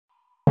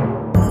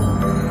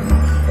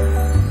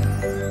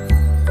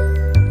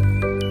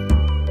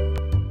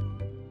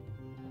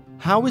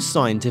How is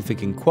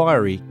scientific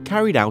inquiry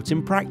carried out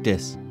in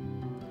practice?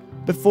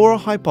 Before a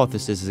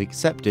hypothesis is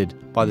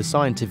accepted by the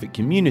scientific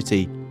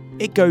community,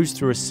 it goes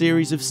through a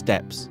series of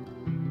steps.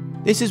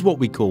 This is what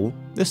we call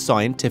the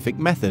scientific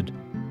method.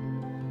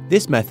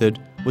 This method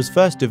was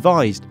first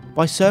devised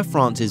by Sir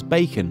Francis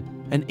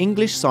Bacon, an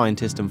English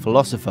scientist and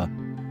philosopher.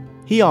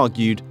 He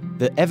argued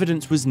that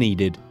evidence was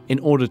needed in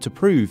order to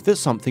prove that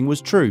something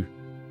was true.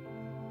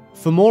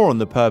 For more on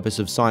the purpose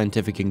of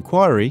scientific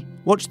inquiry,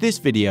 watch this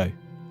video.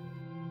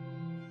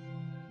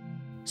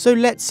 So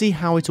let's see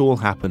how it all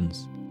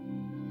happens.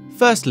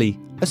 Firstly,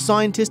 a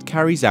scientist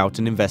carries out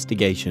an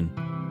investigation,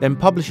 then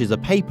publishes a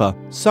paper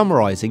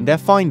summarizing their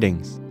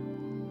findings.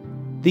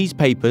 These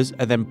papers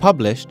are then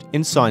published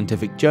in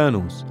scientific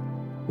journals,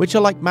 which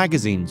are like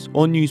magazines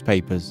or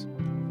newspapers.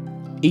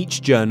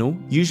 Each journal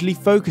usually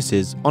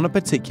focuses on a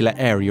particular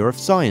area of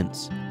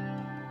science.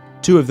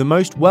 Two of the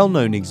most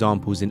well-known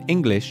examples in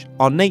English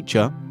are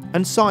Nature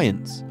and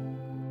Science.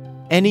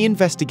 Any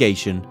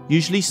investigation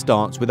usually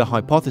starts with a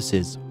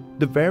hypothesis.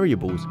 The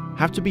variables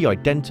have to be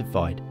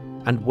identified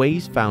and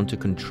ways found to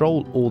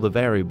control all the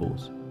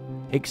variables,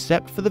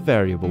 except for the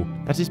variable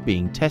that is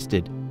being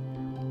tested.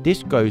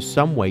 This goes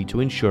some way to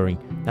ensuring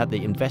that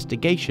the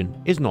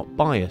investigation is not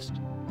biased.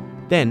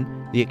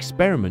 Then the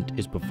experiment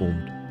is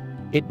performed.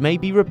 It may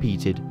be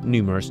repeated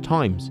numerous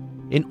times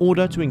in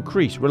order to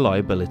increase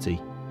reliability.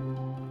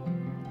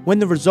 When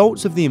the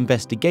results of the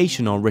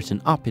investigation are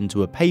written up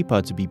into a paper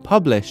to be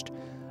published,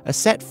 a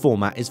set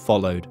format is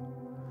followed.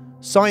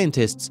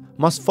 Scientists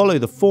must follow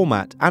the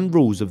format and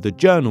rules of the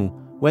journal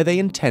where they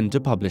intend to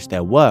publish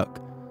their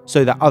work,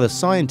 so that other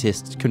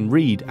scientists can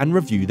read and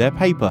review their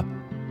paper.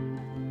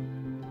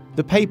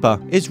 The paper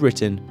is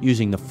written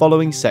using the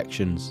following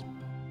sections.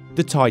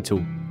 The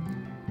title.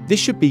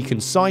 This should be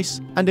concise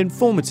and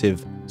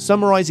informative,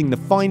 summarizing the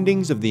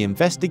findings of the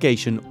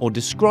investigation or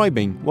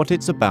describing what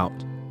it's about.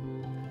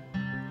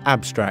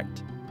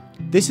 Abstract.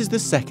 This is the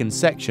second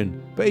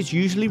section, but is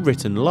usually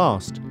written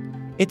last.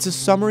 It's a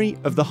summary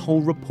of the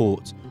whole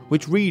report,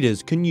 which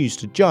readers can use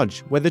to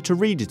judge whether to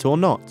read it or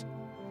not.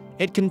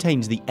 It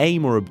contains the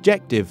aim or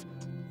objective,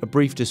 a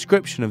brief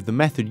description of the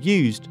method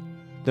used,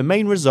 the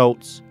main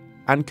results,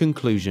 and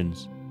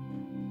conclusions.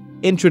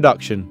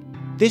 Introduction.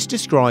 This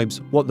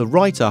describes what the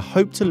writer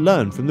hoped to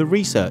learn from the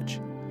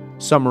research,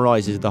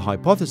 summarizes the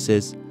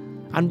hypothesis,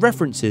 and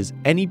references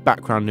any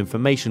background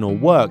information or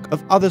work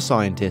of other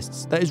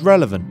scientists that is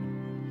relevant.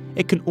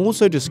 It can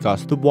also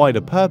discuss the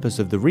wider purpose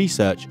of the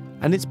research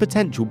and its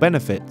potential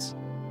benefits.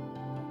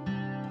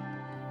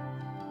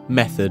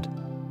 Method.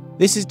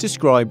 This is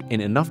described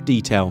in enough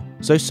detail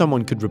so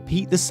someone could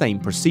repeat the same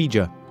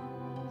procedure.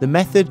 The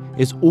method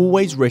is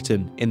always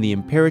written in the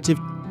imperative,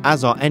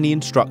 as are any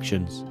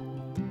instructions.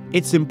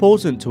 It's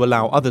important to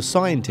allow other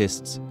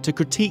scientists to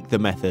critique the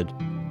method.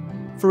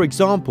 For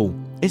example,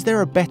 is there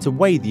a better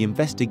way the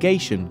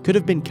investigation could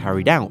have been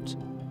carried out?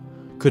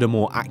 Could a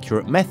more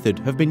accurate method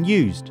have been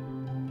used?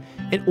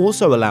 It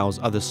also allows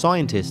other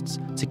scientists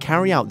to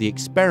carry out the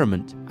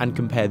experiment and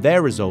compare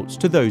their results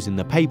to those in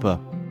the paper.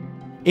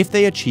 If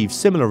they achieve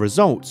similar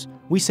results,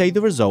 we say the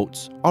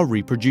results are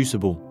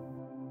reproducible.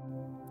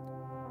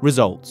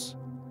 Results.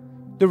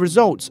 The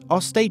results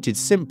are stated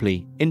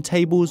simply in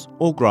tables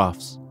or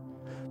graphs.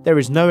 There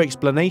is no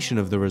explanation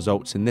of the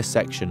results in this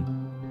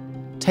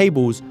section.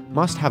 Tables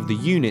must have the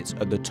units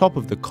at the top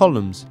of the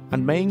columns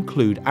and may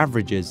include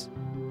averages.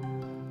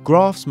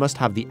 Graphs must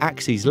have the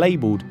axes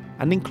labelled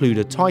and include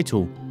a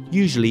title,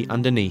 usually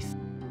underneath.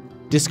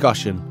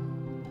 Discussion.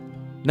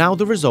 Now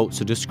the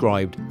results are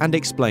described and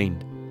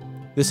explained.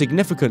 The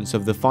significance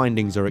of the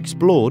findings are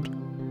explored.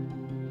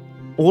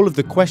 All of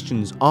the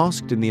questions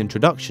asked in the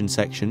introduction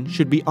section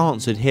should be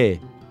answered here.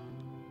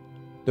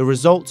 The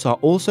results are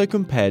also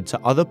compared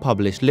to other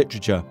published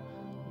literature.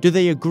 Do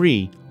they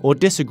agree or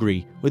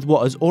disagree with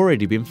what has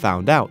already been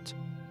found out?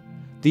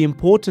 The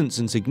importance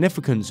and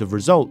significance of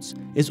results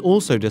is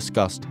also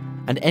discussed,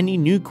 and any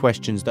new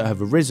questions that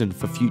have arisen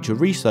for future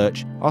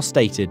research are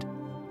stated.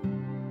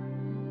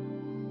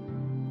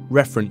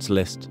 Reference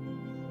list.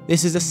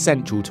 This is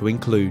essential to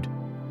include.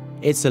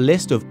 It's a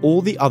list of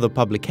all the other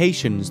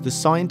publications the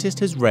scientist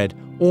has read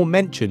or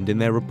mentioned in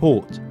their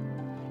report.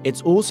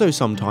 It's also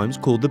sometimes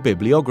called the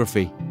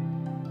bibliography.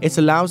 It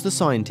allows the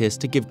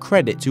scientist to give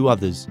credit to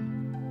others,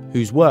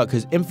 whose work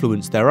has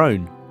influenced their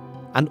own,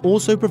 and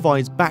also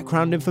provides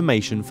background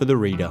information for the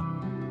reader.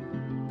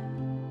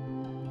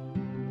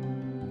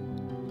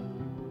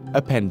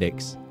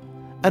 Appendix.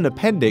 An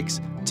appendix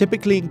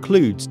typically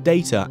includes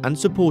data and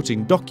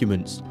supporting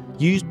documents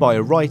used by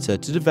a writer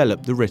to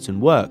develop the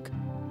written work.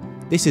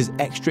 This is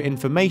extra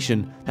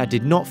information that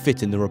did not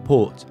fit in the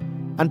report,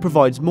 and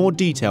provides more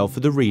detail for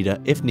the reader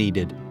if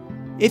needed.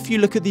 If you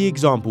look at the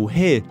example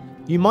here,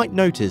 you might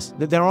notice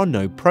that there are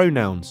no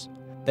pronouns.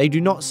 They do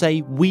not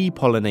say "we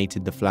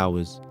pollinated the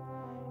flowers."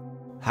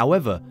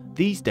 However,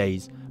 these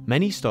days,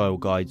 many style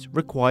guides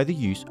require the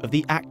use of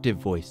the active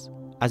voice,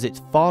 as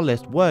it's far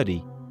less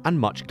wordy and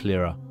much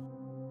clearer.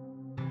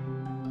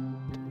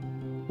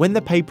 When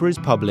the paper is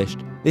published,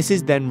 This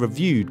is then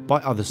reviewed by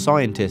other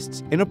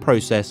scientists in a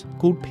process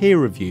called peer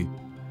review.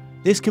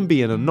 This can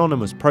be an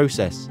anonymous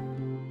process.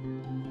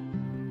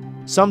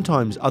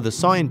 Sometimes other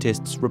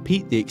scientists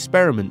repeat the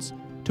experiments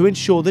to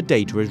ensure the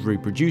data is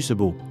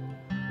reproducible.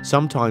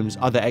 Sometimes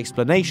other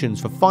explanations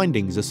for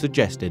findings are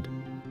suggested.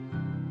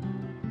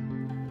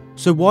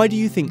 So why do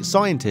you think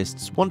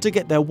scientists want to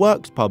get their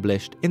works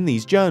published in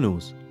these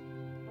journals?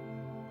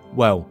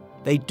 Well,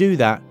 they do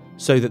that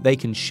so that they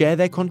can share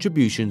their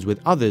contributions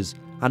with others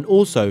and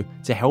also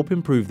to help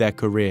improve their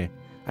career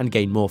and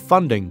gain more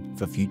funding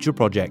for future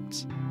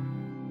projects.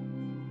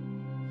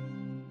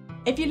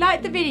 If you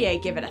liked the video,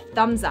 give it a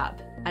thumbs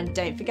up and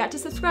don't forget to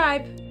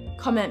subscribe.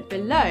 Comment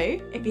below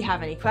if you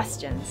have any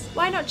questions.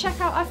 Why not check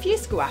out our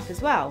FuseSchool app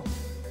as well?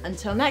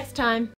 Until next time.